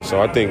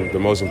So I think the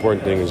most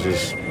important thing is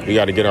just we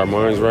got to get our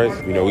minds right.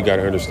 We got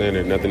to understand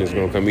that nothing is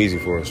going to come easy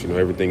for us.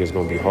 Everything is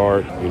going to be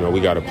hard.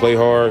 We got to play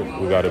hard.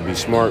 We got to be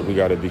smart. We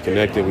got to be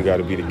connected. We got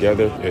to be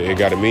together. It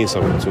got to mean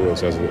something to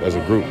us as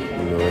a group.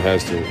 It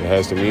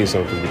has to mean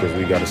something because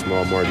we got a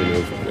small margin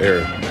of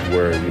error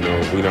where,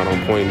 if we're not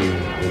on point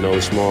in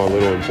those small,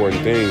 little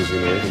important things,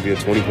 it can be a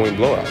 20-point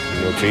blowout.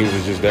 Teams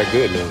are just that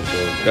good now.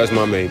 So that's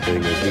my main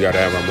thing is we got to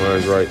have our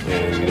minds right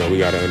and, we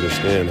got to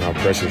understand how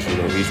precious,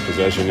 each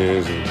possession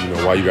is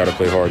and, why you got to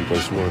play hard and play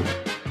smart.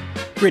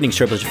 Greetings,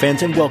 Trailblazer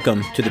fans, and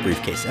welcome to The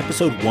Briefcase,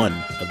 episode 1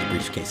 of The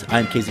Briefcase.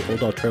 I'm Casey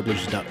Holdahl,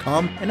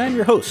 Trailblazers.com, and I'm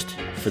your host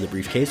for The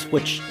Briefcase,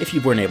 which, if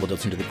you weren't able to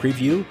listen to the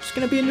preview, it's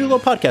going to be a new little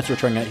podcast we're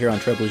trying out here on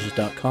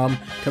Trailblazers.com,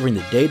 covering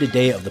the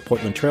day-to-day of the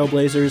Portland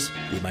Trailblazers,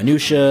 the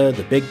minutia,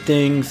 the big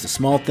things, the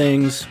small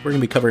things. We're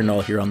going to be covering it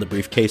all here on The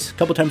Briefcase. A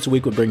couple times a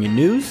week we'll bring you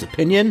news,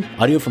 opinion,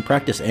 audio from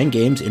practice and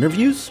games,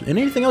 interviews, and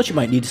anything else you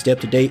might need to stay up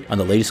to date on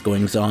the latest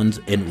goings-ons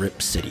in Rip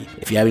City.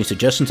 If you have any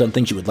suggestions on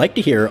things you would like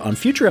to hear on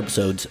future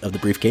episodes of The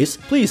Briefcase,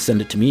 please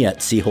send it to me at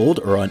chold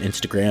or on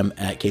Instagram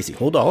at Casey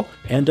Holdahl.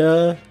 And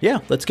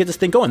let's get this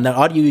thing going. That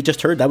audio you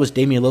just heard, that was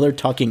Damian Lillard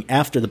talking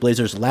after the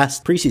Blazers'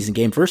 last preseason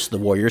game versus the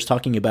Warriors,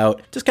 talking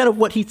about just kind of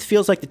what he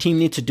feels like the team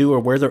needs to do or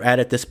where they're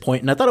at this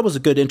point. And I thought it was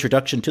a good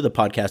introduction to the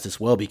podcast as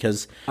well,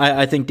 because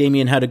I think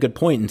Damian had a good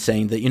point in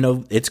saying that,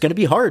 it's going to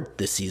be hard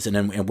this season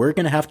and we're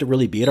going to have to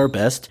really be at our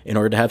best in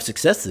order to have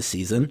success this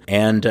season.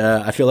 And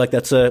I feel like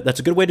that's a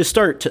good way to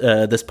start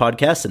this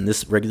podcast and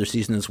this regular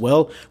season as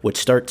well, which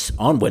starts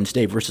on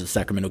Wednesday versus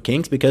the Sacramento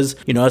Kings, because,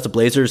 as the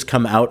Blazers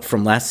come out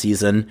from last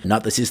season,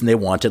 not the season they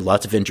wanted,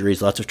 lots of injuries,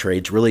 lots of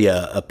trades, really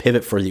a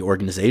pivot for the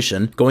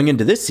organization. Going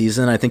into this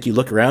season, I think you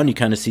look around, you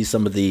kind of see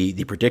some of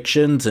the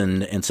predictions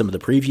and some of the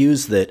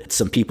previews that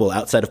some people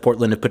outside of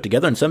Portland have put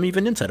together and some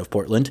even inside of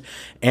Portland.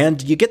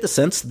 And you get the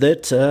sense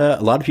that a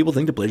lot of people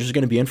think the Blazers are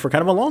going to be in for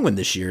kind of a long one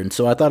this year. And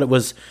so I thought it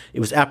was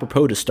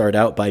apropos to start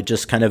out by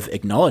just kind of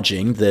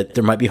acknowledging that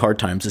there might be hard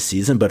times this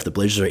season, but if the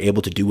Blazers are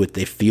able to do what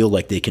they feel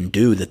like they can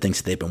do, the things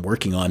that they've been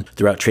working on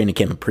throughout training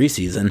camp and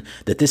preseason,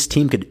 that this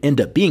team could end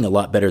up being a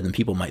lot better than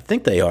people might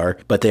think they are,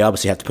 but they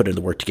obviously have to put in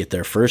the work to get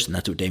there first, and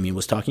that's what Damian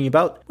was talking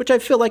about, which I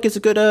feel like is a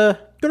good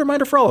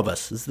reminder for all of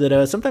us, is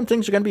that sometimes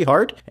things are going to be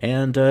hard,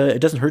 and it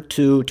doesn't hurt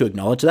to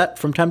acknowledge that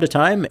from time to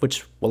time,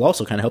 which will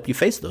also kind of help you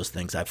face those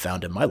things I've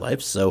found in my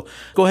life. So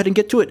go ahead and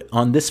get to it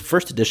on this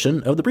first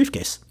edition of The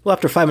Briefcase. Well,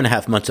 after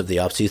 5.5 months of the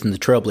offseason, the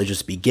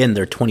Trailblazers begin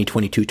their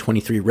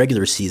 2022-23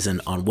 regular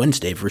season on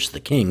Wednesday versus the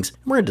Kings.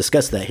 We're going to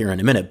discuss that here in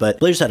a minute, but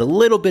Blazers had a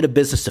little bit of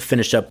business to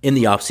finish up in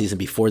the offseason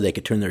before they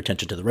could turn their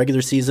attention to the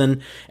regular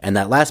season, and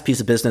that last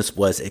piece of business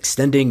was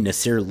extending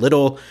Nassir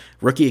Little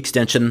rookie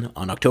extension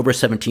on October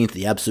 17th,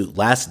 the absolute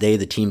last day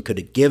the team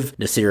could give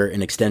Nassir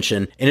an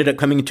extension. Ended up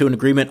coming to an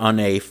agreement on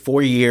a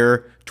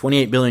 4-year,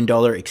 $28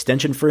 million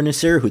extension for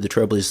Nassir, who the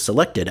Trailblazers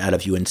selected out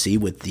of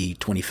UNC with the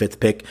 25th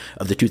pick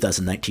of the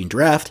 2019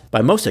 draft.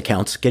 By most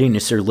accounts, getting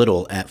Nassir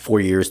Little at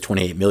 4 years,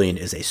 $28 million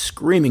is a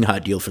screaming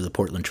hot deal for the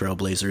Portland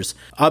Trailblazers.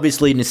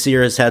 Obviously,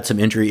 Nassir has had some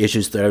injury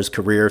issues throughout his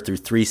career through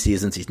 3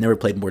 seasons. He's never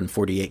played more than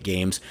 48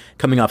 games,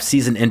 coming off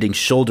season-ending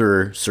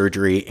shoulder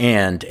surgery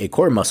and a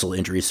core muscle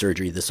injury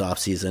surgery this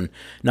offseason.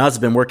 Nas has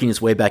been working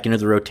his way back into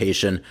the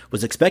rotation,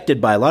 was expected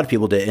by a lot of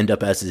people to end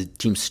up as the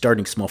team's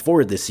starting small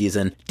forward this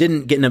season,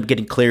 didn't end up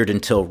getting cleared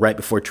until right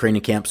before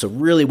training camp, so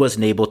really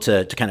wasn't able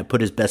to kind of put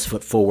his best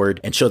foot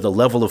forward and show the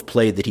level of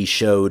play that he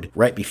showed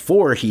right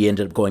before he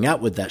ended up going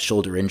out with that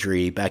shoulder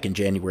injury back in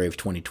January of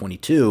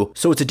 2022.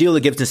 So it's a deal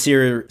that gives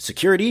Nassir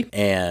security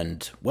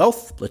and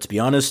wealth. Let's be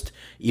honest,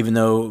 even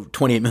though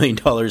 $28 million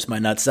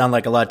might not sound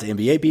like a lot to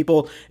NBA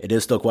people, it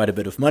is still quite a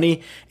bit of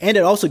money. And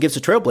it also gives the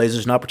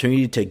Trailblazers an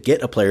opportunity to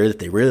get a player that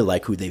they really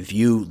like, who they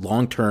view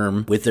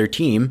long-term with their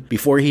team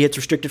before he hits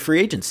restricted free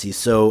agency.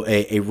 So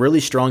a really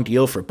strong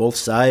deal for both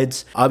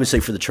sides. Obviously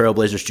for the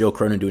Trailblazers, Joe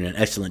Cronin doing an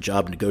excellent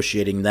job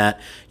negotiating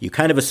that. You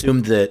kind of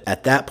assumed that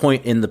at that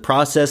point in the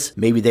process,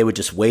 maybe they would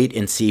just wait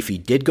and see if he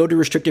did go to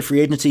restricted free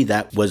agency.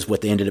 That was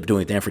what they ended up doing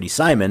with Anthony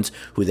Simons,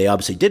 who they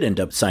obviously did end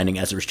up signing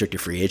as a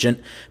restricted free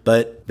agent.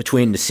 But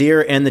between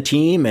Nassir and the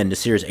team and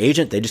Nassir's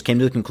agent, they just came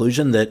to the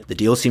conclusion that the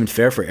deal seemed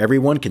fair for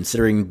everyone,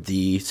 considering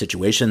the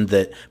situation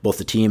that both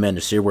the team and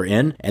Nassir were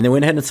in. And they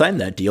went ahead and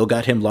signed that deal,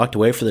 got him locked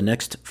away for the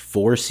next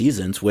 4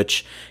 seasons,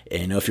 which,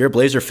 if you're a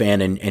Blazer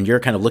fan and you're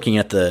kind of looking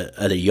at the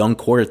young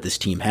core that this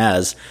team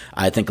has,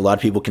 I think a lot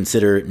of people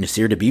consider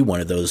Nassir to be one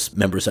of those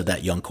members of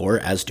that young core,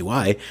 as do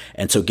I.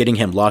 And so getting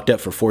him locked up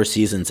for 4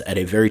 seasons at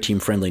a very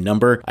team-friendly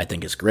number, I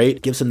think is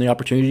great. Gives him the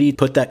opportunity to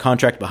put that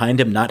contract behind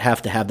him, not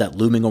have to have that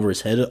looming over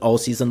his head all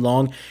season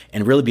long,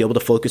 and really be able to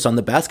focus on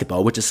the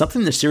basketball, which is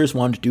something Nassir has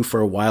wanted to do for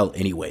a while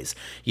anyways.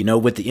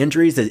 With the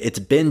injuries, it's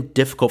been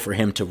difficult for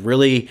him to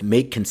really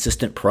make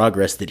consistent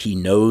progress that he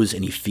knows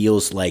and he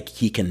feels like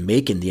he can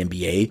make in the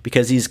NBA,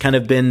 because he's kind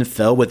of been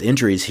fell with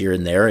injuries here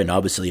and there, and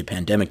obviously a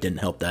pandemic didn't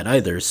help that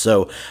either.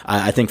 So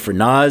I think for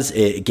Nas,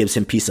 it gives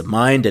him peace of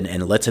mind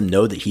and lets him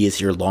know that he is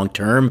here long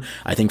term.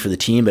 I think for the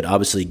team, it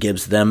obviously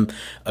gives them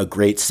a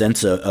great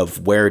sense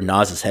of where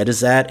Nas's head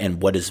is at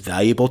and what is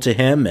valuable to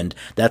him. And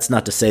that's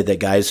not to say that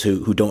guys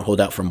who don't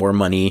hold out for more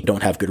money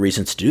don't have good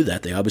reasons to do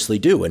that. They obviously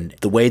do. And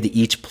the way that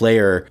each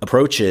player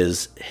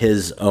approaches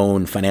his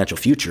own financial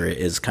future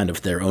is kind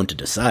of their own to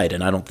decide.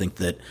 And I don't think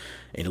that,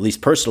 at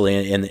least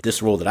personally, in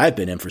this role that I've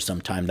been in for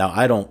some time now,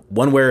 I don't,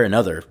 one way or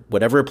another,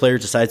 whatever a player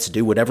decides to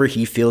do, whatever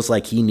he feels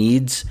like he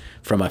needs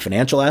from a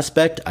financial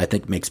aspect, I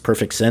think makes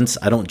perfect sense.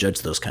 I don't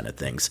judge those kind of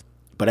things.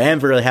 But I am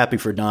really happy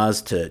for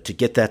Nas to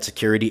get that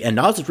security, and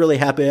Nas is really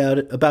happy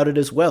about it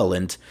as well.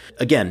 And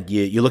again,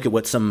 you look at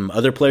what some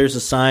other players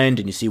have signed,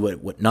 and you see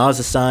what Nas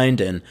has signed,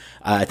 and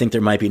I think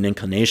there might be an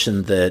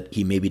inclination that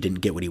he maybe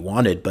didn't get what he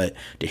wanted. But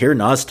to hear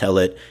Nas tell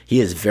it, he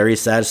is very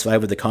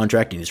satisfied with the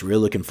contract, and he's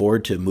really looking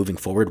forward to moving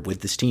forward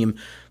with this team.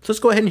 So let's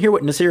go ahead and hear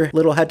what Nassir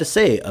Little had to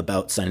say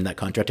about signing that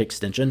contract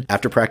extension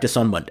after practice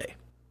on Monday.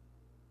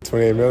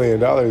 $28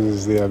 million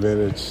is the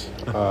advantage.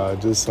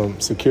 Just some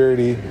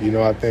security,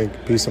 I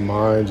think peace of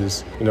mind,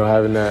 just,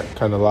 having that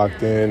kind of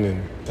locked in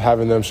and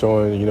having them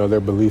showing, their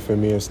belief in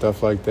me and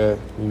stuff like that,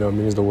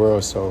 means the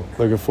world. So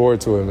looking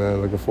forward to it,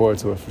 man. Looking forward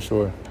to it for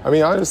sure. I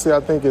mean, honestly, I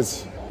think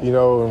it's,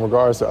 in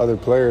regards to other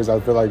players, I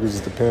feel like it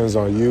just depends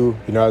on you,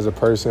 as a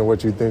person,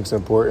 what you think is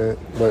important,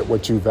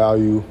 what you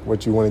value,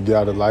 what you want to get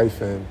out of life.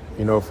 And,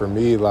 for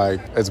me,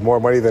 it's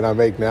more money than I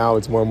make now.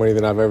 It's more money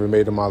than I've ever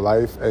made in my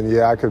life. And,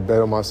 yeah, I could bet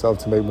on myself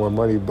to make more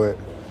money, but,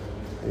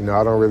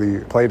 I don't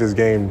really play this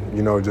game,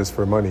 just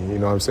for money. You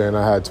know what I'm saying?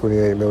 I had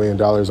 $28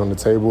 million on the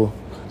table,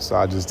 so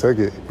I just took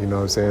it, you know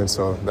what I'm saying?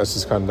 So that's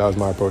just that was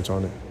my approach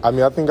on it. I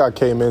mean, I think I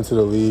came into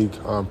the league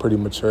pretty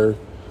mature.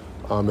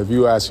 If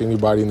you ask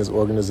anybody in this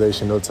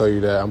organization, they'll tell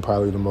you that I'm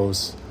probably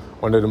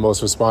one of the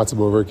most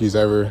responsible rookies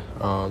ever.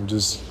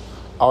 Just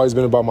always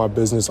been about my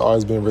business,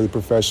 always been really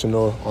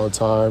professional, on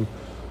time,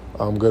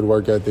 good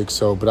work ethic.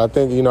 So, but I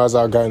think, as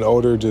I've gotten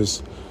older,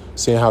 just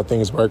seeing how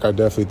things work, I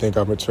definitely think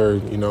I've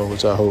matured,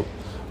 which I hope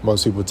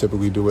most people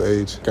typically do with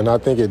age. And I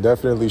think it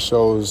definitely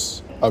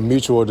shows a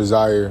mutual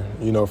desire,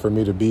 for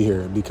me to be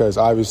here. Because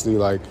obviously,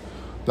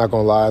 not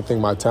gonna lie, I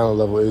think my talent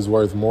level is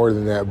worth more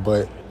than that.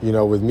 But,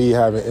 with me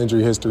having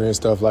injury history and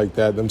stuff like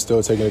that, them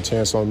still taking a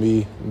chance on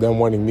me, them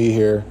wanting me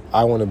here,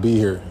 I want to be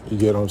here. You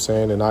get what I'm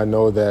saying? And I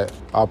know that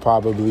I'll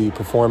probably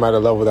perform at a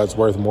level that's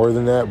worth more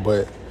than that.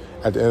 But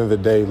at the end of the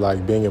day,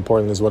 being in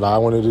Portland is what I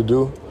wanted to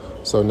do.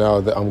 So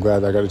now that I'm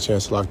glad I got a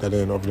chance to lock that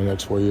in over the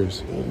next 4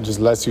 years. It just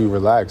lets you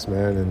relax,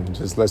 man, and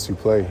just lets you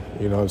play.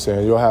 You know what I'm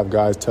saying? You'll have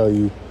guys tell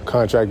you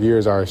contract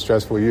years are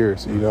stressful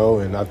years,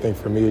 and I think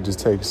for me it just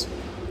takes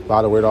a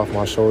lot of weight off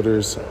my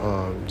shoulders.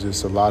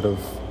 Just a lot of,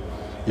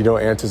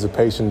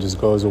 anticipation just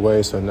goes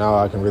away. So now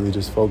I can really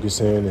just focus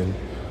in and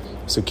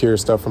secure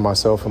stuff for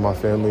myself and my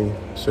family.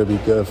 Should be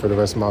good for the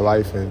rest of my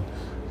life and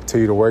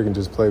continue to work and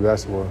just play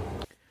basketball.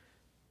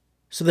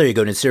 So there you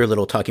go, Nassir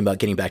Little talking about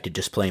getting back to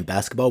just playing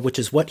basketball, which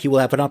is what he will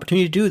have an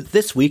opportunity to do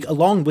this week,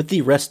 along with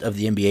the rest of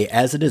the NBA,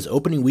 as it is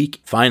opening week,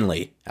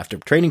 finally. After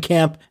training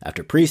camp,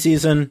 after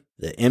preseason,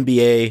 the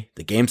NBA,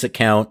 the games that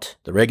count,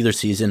 the regular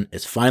season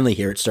is finally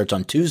here. It starts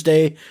on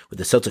Tuesday with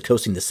the Celtics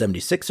hosting the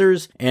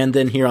 76ers, and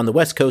then here on the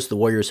West Coast, the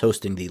Warriors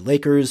hosting the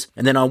Lakers.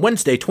 And then on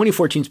Wednesday,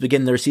 24 teams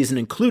begin their season,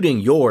 including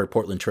your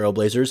Portland Trail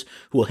Blazers,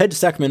 who will head to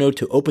Sacramento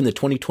to open the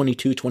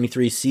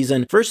 2022-23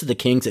 season versus the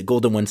Kings at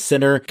Golden One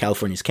Center,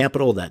 California's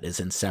capital, that is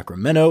in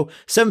Sacramento.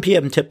 7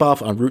 p.m.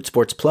 tip-off on Root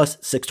Sports Plus,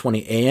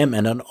 6:20 a.m.,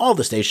 and on all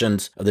the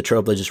stations of the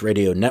Trailblazers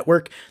Radio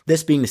Network.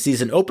 This being the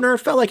season opener,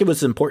 felt like it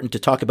was important to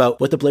talk about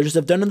what the Blazers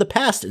have done in the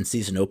past in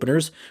season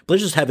openers.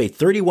 Blazers have a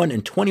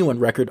 31-21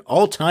 record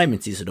all-time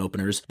in season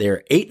openers. They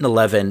are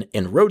 8-11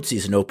 in road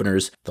season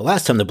openers. The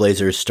last time the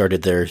Blazers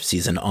started their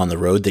season on the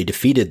road, they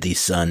defeated the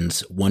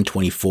Suns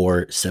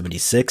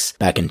 124-76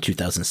 back in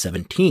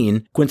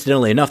 2017.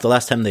 Coincidentally enough, the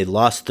last time they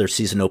lost their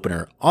season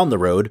opener on the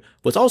road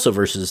was also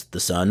versus the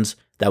Suns.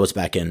 That was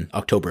back in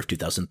October of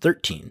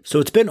 2013. So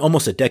it's been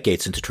almost a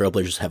decade since the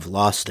Trailblazers have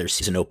lost their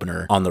season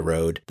opener on the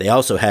road. They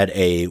also had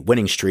a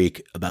winning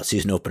streak about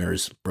season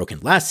openers broken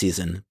last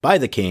season by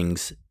the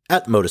Kings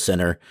at the Moda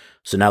Center.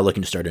 So now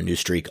looking to start a new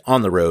streak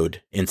on the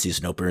road in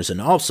season openers. And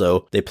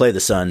also they play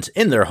the Suns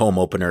in their home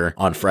opener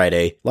on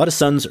Friday. A lot of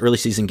Suns early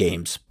season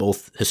games,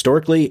 both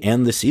historically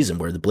and this season,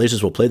 where the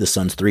Blazers will play the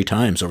Suns 3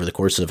 times over the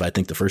course of, I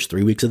think, the first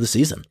 3 weeks of the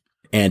season.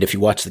 And if you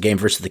watch the game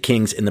versus the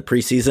Kings in the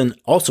preseason,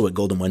 also at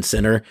Golden One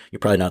Center, you're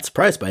probably not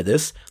surprised by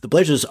this. The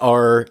Blazers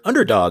are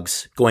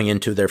underdogs going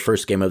into their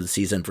first game of the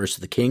season versus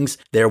the Kings.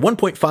 They're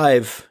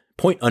 1.5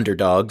 point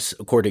underdogs,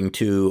 according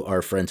to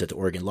our friends at the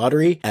Oregon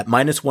Lottery, at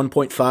minus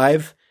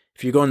 1.5.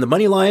 If you're going the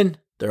money line,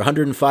 They're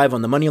 105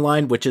 on the money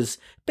line, which is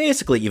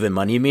basically even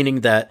money,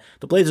 meaning that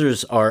the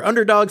Blazers are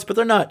underdogs, but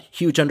they're not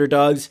huge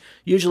underdogs.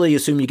 Usually you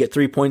assume you get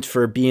 3 points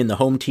for being the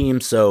home team,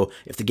 so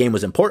if the game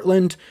was in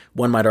Portland,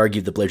 one might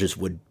argue the Blazers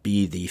would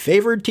be the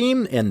favored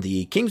team and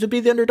the Kings would be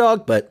the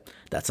underdog, but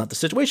that's not the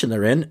situation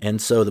they're in,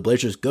 and so the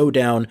Blazers go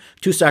down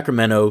to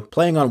Sacramento,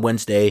 playing on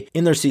Wednesday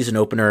in their season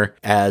opener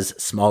as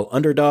small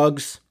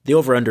underdogs. The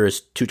over-under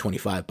is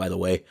 225, by the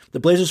way. The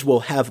Blazers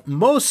will have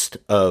most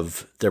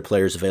of their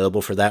players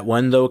available for that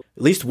one, though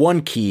at least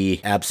one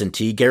key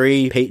absentee,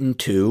 Gary Payton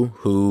II,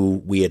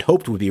 who we had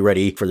hoped would be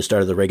ready for the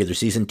start of the regular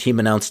season. Team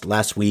announced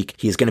last week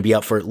he is going to be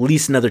out for at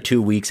least another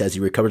 2 weeks as he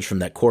recovers from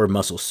that core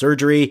muscle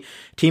surgery.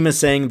 Team is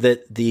saying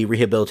that the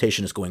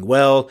rehabilitation is going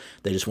well.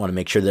 They just want to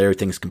make sure that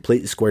everything's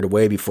completely squared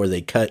away before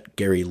they cut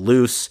Gary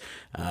loose.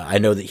 I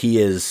know that he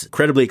is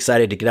incredibly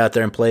excited to get out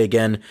there and play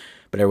again,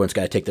 but everyone's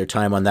got to take their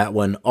time on that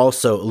one.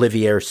 Also,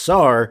 Olivier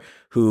Sarr,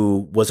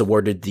 who was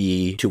awarded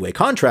the two-way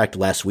contract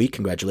last week,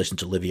 congratulations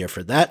to Olivier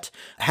for that,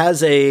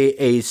 has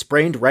a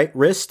sprained right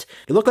wrist.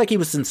 It looked like he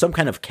was in some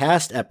kind of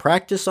cast at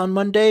practice on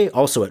Monday,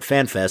 also at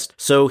FanFest,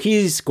 so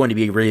he's going to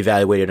be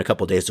reevaluated in a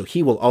couple days, so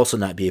he will also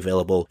not be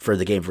available for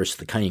the game versus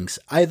the Kings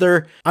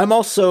either. I'm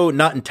also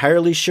not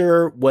entirely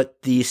sure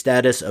what the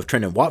status of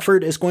Trendon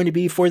Watford is going to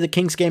be for the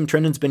Kings game.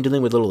 Trendon's been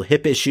dealing with a little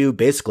hip issue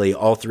basically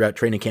all throughout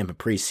training camp and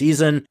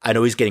preseason. I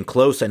know he's getting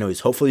close. I know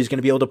hopefully he's going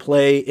to be able to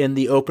play in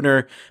the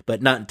opener,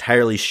 but not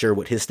entirely sure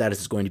what his status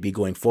is going to be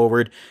going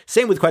forward.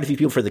 Same with quite a few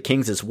people for the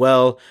Kings as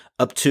well,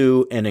 up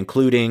to and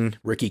including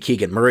Ricky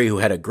Keegan-Murray, who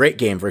had a great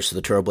game versus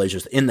the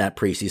Trailblazers in that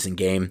preseason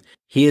game.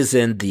 He is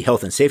in the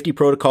health and safety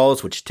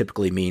protocols, which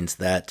typically means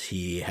that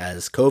he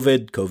has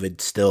COVID.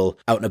 COVID's still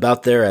out and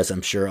about there, as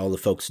I'm sure all the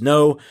folks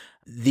know.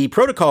 The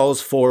protocols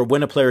for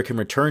when a player can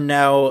return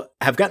now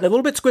have gotten a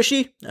little bit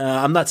squishy.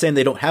 I'm not saying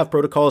they don't have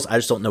protocols. I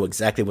just don't know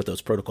exactly what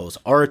those protocols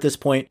are at this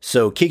point.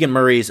 So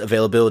Keegan-Murray's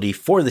availability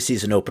for the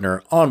season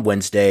opener on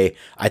Wednesday,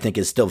 I think,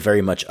 is still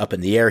very much up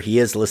in the air. He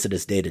is listed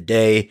as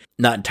day-to-day.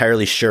 Not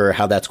entirely sure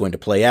how that's going to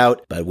play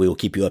out, but we will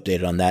keep you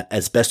updated on that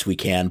as best we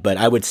can. But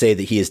I would say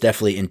that he is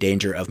definitely in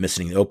danger of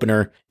missing the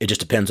opener. It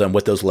just depends on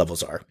what those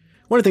levels are.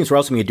 One of the things we're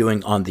also going to be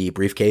doing on the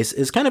briefcase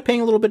is kind of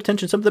paying a little bit of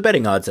attention to some of the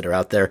betting odds that are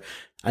out there.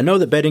 I know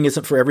that betting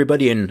isn't for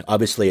everybody, and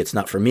obviously it's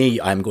not for me.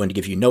 I'm going to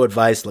give you no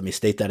advice. Let me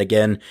state that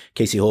again.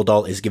 Casey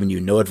Holdahl is giving you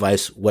no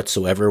advice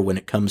whatsoever when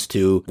it comes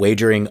to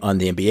wagering on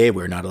the NBA.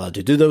 We're not allowed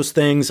to do those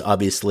things.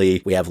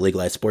 Obviously, we have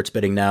legalized sports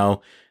betting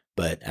now.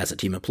 But as a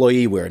team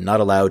employee, we're not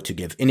allowed to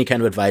give any kind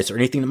of advice or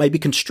anything that might be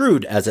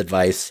construed as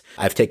advice.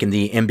 I've taken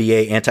the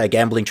NBA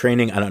anti-gambling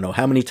training I don't know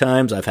how many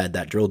times. I've had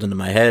that drilled into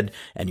my head,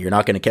 and you're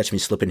not going to catch me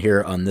slipping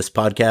here on this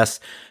podcast.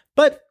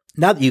 But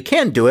now that you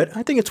can do it,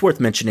 I think it's worth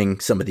mentioning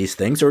some of these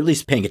things, or at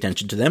least paying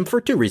attention to them for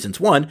two reasons.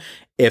 One,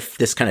 if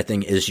this kind of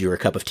thing is your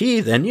cup of tea,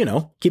 then,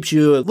 keeps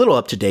you a little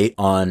up to date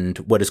on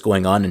what is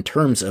going on in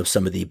terms of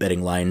some of the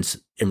betting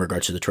lines in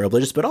regards to the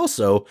Trailblazers, but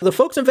also the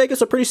folks in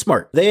Vegas are pretty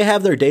smart. They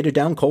have their data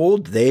down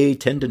cold. They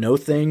tend to know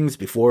things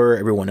before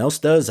everyone else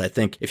does. I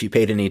think if you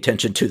paid any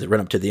attention to the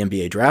run-up to the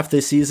NBA draft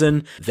this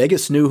season,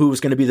 Vegas knew who was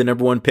going to be the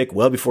number one pick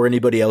well before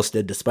anybody else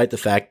did, despite the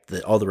fact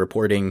that all the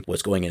reporting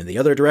was going in the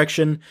other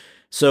direction.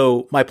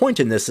 So my point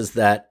in this is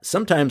that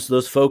sometimes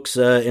those folks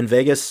in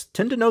Vegas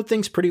tend to know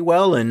things pretty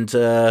well, and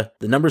the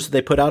numbers that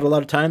they put out a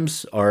lot of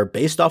times are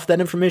based off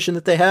that information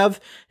that they have.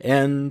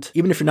 And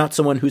even if you're not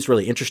someone who's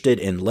really interested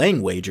in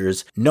laying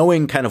wagers,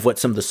 knowing kind of what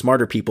some of the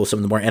smarter people, some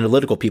of the more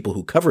analytical people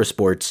who cover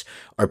sports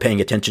are paying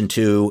attention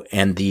to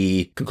and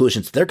the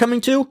conclusions they're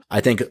coming to,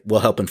 I think will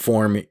help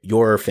inform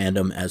your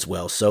fandom as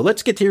well. So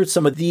let's get to hear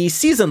some of the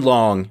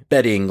season-long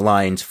betting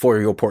lines for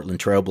your Portland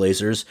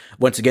Trailblazers.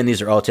 Once again,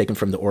 these are all taken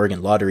from the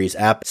Oregon Lottery's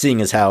app,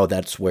 seeing as how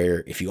that's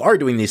where, if you are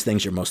doing these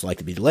things, you're most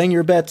likely to be laying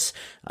your bets.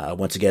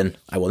 Once again,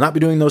 I will not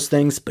be doing those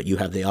things, but you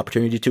have the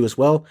opportunity to as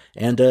well.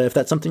 And if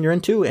that's something you're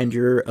into and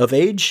you're of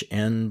age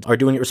and are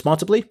doing it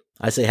responsibly,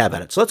 I say have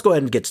at it. So let's go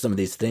ahead and get some of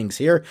these things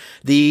here.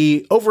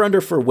 The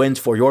over-under for wins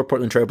for your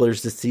Portland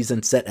Trailblazers this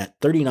season set at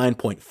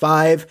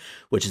 39.5,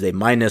 which is a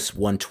minus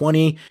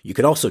 120. You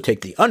could also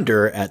take the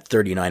under at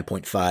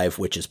 39.5,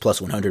 which is plus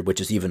 100, which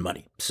is even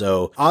money.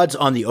 So odds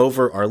on the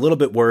over are a little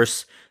bit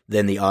worse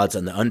than the odds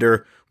on the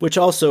under,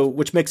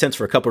 which makes sense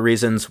for a couple of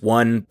reasons.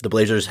 One, the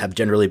Blazers have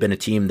generally been a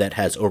team that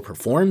has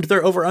overperformed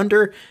their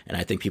over-under, and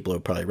I think people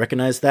will probably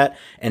recognize that.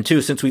 And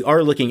two, since we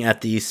are looking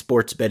at the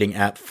sports betting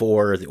app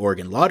for the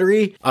Oregon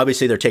Lottery,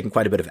 obviously they're taking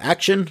quite a bit of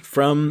action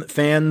from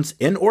fans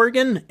in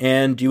Oregon,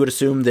 and you would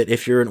assume that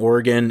if you're in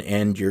Oregon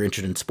and you're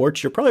interested in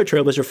sports, you're probably a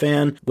Trailblazer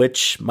fan,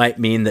 which might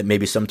mean that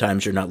maybe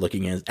sometimes you're not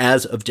looking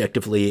as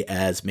objectively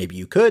as maybe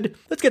you could.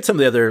 Let's get some of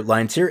the other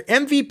lines here.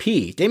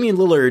 MVP, Damian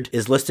Lillard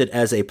is listed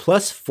as a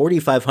plus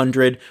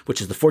 4,500,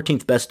 which is the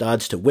 14th best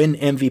odds to win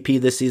MVP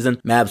this season.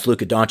 Mavs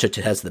Luka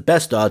Doncic has the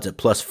best odds at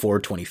plus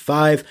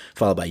 425,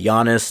 followed by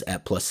Giannis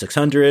at plus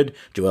 600,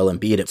 Joel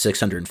Embiid at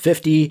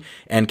 650,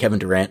 and Kevin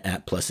Durant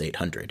at plus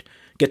 800.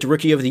 Get to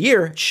Rookie of the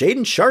Year.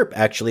 Shaedon Sharpe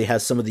actually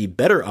has some of the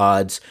better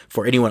odds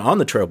for anyone on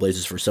the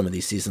Trailblazers for some of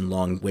these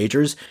season-long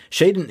wagers.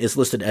 Shaedon is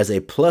listed as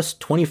a plus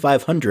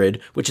 2,500,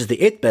 which is the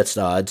 8th best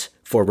odds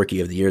for Rookie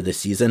of the Year this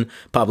season.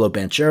 Pablo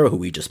Banchero, who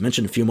we just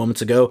mentioned a few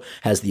moments ago,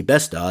 has the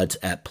best odds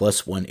at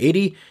plus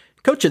 180.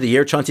 Coach of the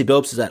Year, Chauncey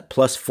Billups, is at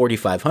plus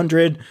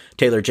 4,500.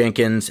 Taylor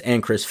Jenkins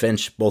and Chris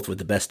Finch, both with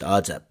the best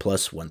odds at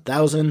plus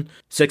 1,000.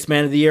 Sixth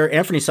Man of the Year,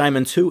 Anthony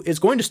Simons, who is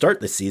going to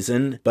start this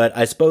season, but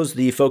I suppose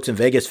the folks in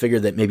Vegas figure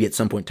that maybe at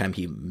some point in time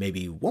he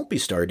maybe won't be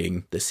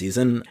starting this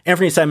season.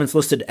 Anthony Simons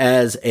listed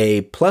as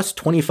a plus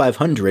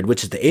 2,500,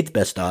 which is the 8th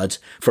best odds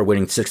for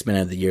winning Sixth Man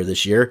of the Year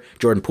this year.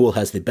 Jordan Poole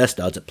has the best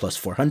odds at plus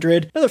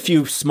 400. Another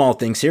few small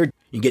things here.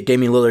 You get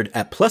Damian Lillard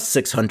at plus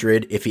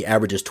 600 if he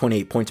averages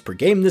 28 points per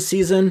game this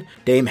season.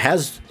 Dame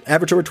has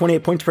averaged over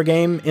 28 points per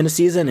game in a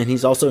season, and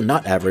he's also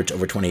not averaged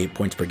over 28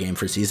 points per game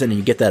for a season, and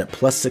you get that at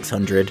plus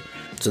 600.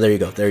 So there you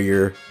go. They're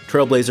your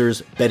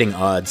Trailblazers betting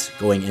odds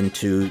going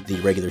into the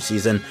regular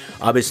season.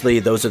 Obviously,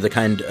 those are the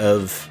kind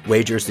of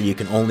wagers that you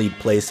can only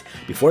place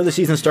before the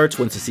season starts.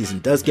 Once the season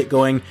does get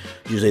going,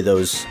 usually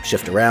those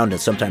shift around,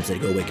 and sometimes they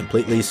go away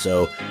completely.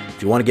 So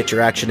if you want to get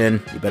your action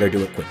in, you better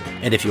do it quickly.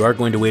 And if you are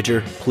going to wager,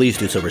 please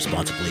do so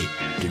responsibly.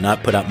 Do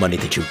not put out money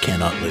that you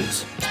cannot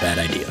lose. It's a bad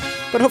idea.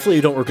 But hopefully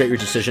you don't regret your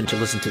decision to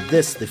listen to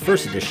this, the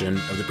first edition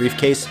of The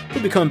Briefcase.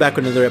 We'll be coming back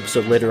with another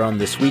episode later on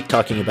this week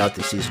talking about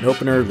the season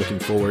opener, looking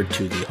forward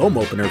to the home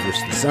opener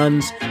versus the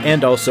Suns,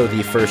 and also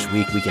the first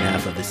week and a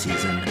half of the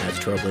season as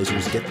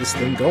Trailblazers get this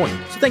thing going.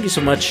 So thank you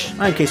so much.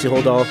 I'm Casey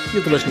Holdahl.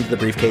 You've been listening to The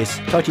Briefcase.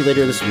 Talk to you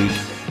later this week.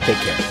 Take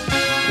care.